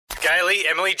Gailey,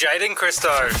 Emily, Jade and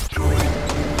Christo.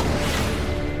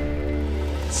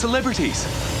 Celebrities,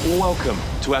 welcome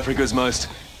to Africa's most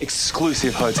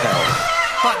exclusive hotel.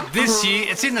 But this year,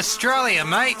 it's in Australia,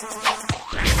 mate.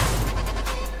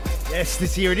 Yes,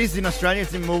 this year it is in Australia.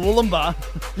 It's in Murwillumbah.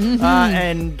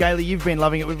 And Gailey, you've been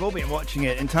loving it. We've all been watching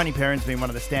it. And Tony Perrin's been one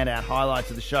of the standout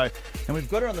highlights of the show. And we've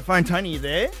got her on the phone. Tony, you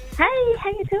there? Hey, how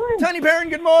you doing? Tony Perrin,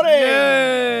 good morning.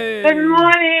 Yay! Good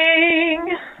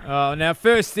morning. Oh, now,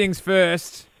 first things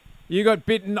first. You got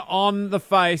bitten on the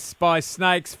face by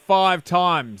snakes 5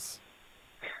 times.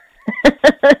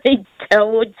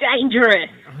 So dangerous.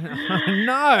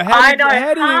 No, I know,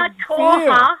 how do you hardcore,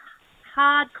 feel? huh?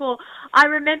 Hardcore. I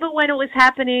remember when it was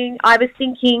happening, I was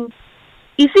thinking,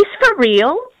 is this for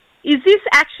real? Is this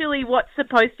actually what's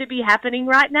supposed to be happening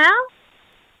right now?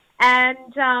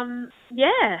 And,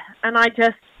 and I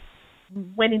just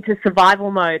went into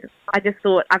survival mode. I just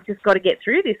thought, I've just got to get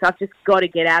through this. I've just got to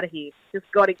get out of here.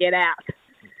 Just got to get out.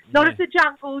 Not of the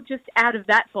jungle, just out of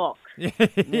that box. You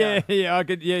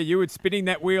were spinning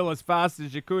that wheel as fast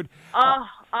as you could.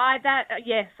 I've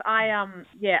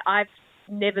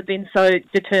never been so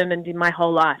determined in my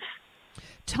whole life.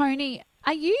 Tony,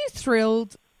 are you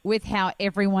thrilled with how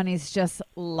everyone is just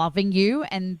loving you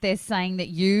and they're saying that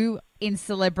you in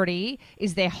celebrity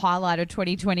is their highlight of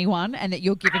 2021 and that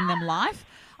you're giving them life?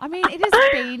 I mean, it has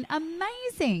been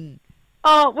amazing.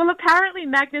 Oh, well, apparently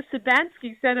Magnus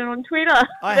Sabansky said it on Twitter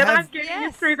I'm getting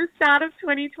it through the start of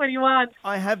 2021.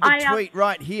 I have the tweet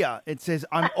right here. It says,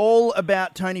 I'm all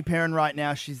about Tony Perrin right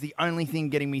now. She's the only thing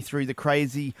getting me through the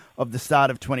crazy of the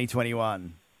start of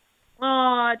 2021.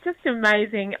 Oh, just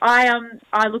amazing. I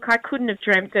couldn't have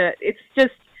dreamt it. It's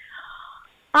just,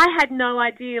 I had no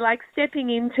idea, like stepping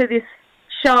into this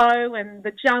show and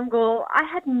the jungle, I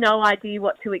had no idea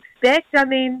what to expect. I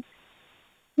mean,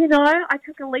 you know, I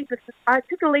took a leap of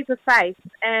faith,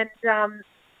 and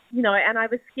and I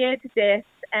was scared to death,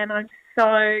 and I'm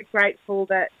so grateful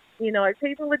that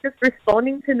people are just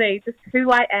responding to me, just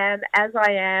who I am, as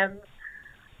I am,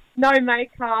 no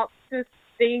makeup, just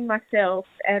being myself,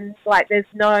 and like there's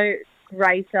no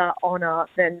greater honour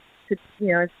than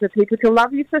for people to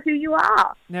love you for who you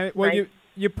are. Now, well,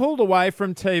 you pulled away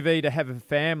from TV to have a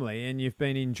family, and you've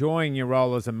been enjoying your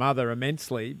role as a mother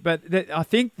immensely, but I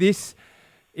think this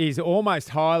is almost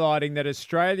highlighting that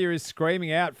Australia is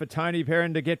screaming out for Tony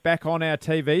Perrin to get back on our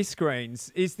TV screens.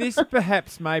 Is this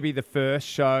perhaps maybe the first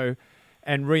show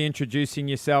and reintroducing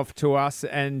yourself to us,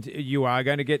 and you are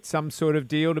going to get some sort of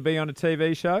deal to be on a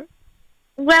TV show?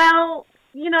 Well,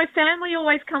 family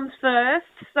always comes first,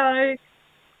 so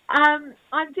I'm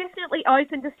definitely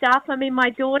open to stuff. I mean, my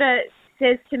daughter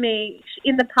says to me,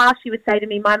 in the past she would say to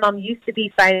me, my mum used to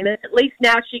be famous. At least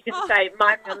now she can say,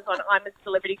 my mum's on I'm a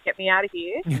Celebrity, get me out of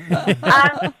here.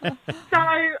 So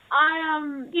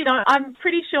I'm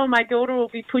pretty sure my daughter will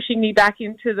be pushing me back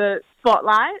into the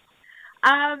spotlight.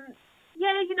 I'm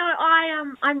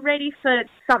ready for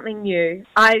something new.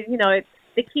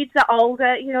 The kids are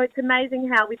older. It's amazing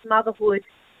how with motherhood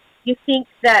you think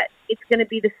that it's going to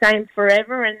be the same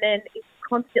forever, and then it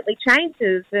constantly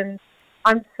changes. And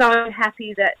I'm so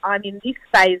happy that I'm in this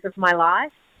phase of my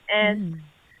life, and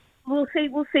we'll see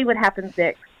what happens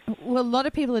next. Well, a lot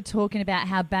of people are talking about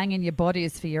how banging your body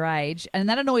is for your age, and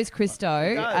that annoys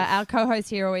Christo. Our co-host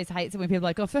here always hates it when people are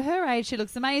like, oh, for her age, she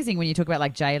looks amazing when you talk about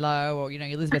like J-Lo or,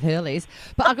 Elizabeth Hurley's.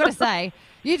 But I've got to say,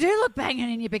 you do look banging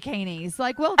in your bikinis.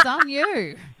 Like, well done,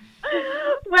 you.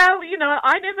 Well,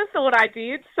 I never thought I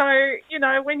did. So,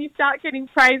 when you start getting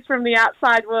praise from the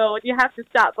outside world, you have to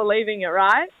start believing it,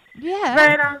 right? Yeah.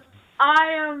 But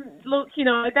look,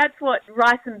 that's what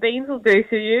rice and beans will do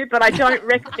to you, but I don't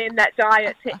recommend that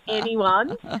diet to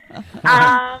anyone.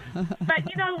 But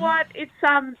you know what? It's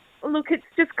it's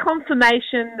just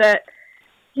confirmation that,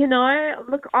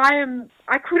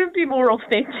 I couldn't be more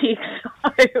authentic.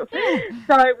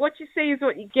 So what you see is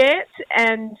what you get,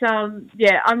 and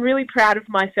I'm really proud of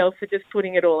myself for just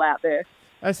putting it all out there.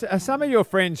 Are some of your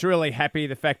friends really happy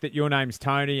the fact that your name's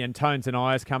Tony and Tones and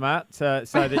I has come out so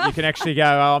that you can actually go,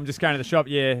 oh, I'm just going to the shop,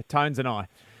 yeah, Tones and I?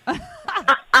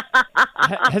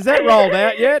 Has that rolled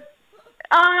out yet?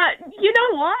 You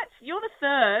know what? You're the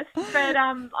first, but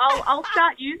I'll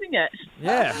start using it.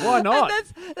 Yeah, why not?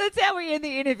 And that's how we end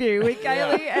the interview with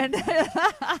Gailey. And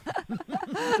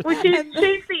well,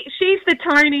 she's the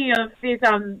Tony of this,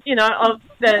 of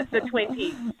the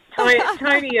 20s.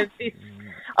 Tony of this.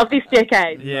 of this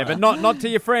decade. Yeah, but not to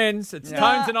your friends. It's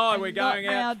Tones and I. We're Not going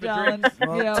now out for done. drinks.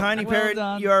 Well, Yeah, Tony well Perrin,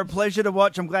 done. you're a pleasure to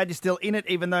watch. I'm glad you're still in it,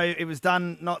 even though it was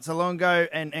done not so long ago.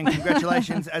 And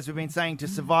congratulations, as we've been saying, to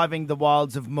surviving the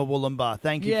wilds of Murwillumbah.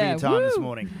 Thank you for Yeah, your time this woo.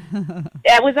 morning.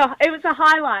 Yeah, it was a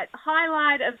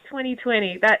highlight of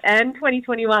 2020 and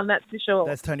 2021. That's for sure.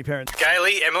 That's Tony Perrin.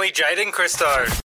 Gailey, Emily, Jade, and Christo.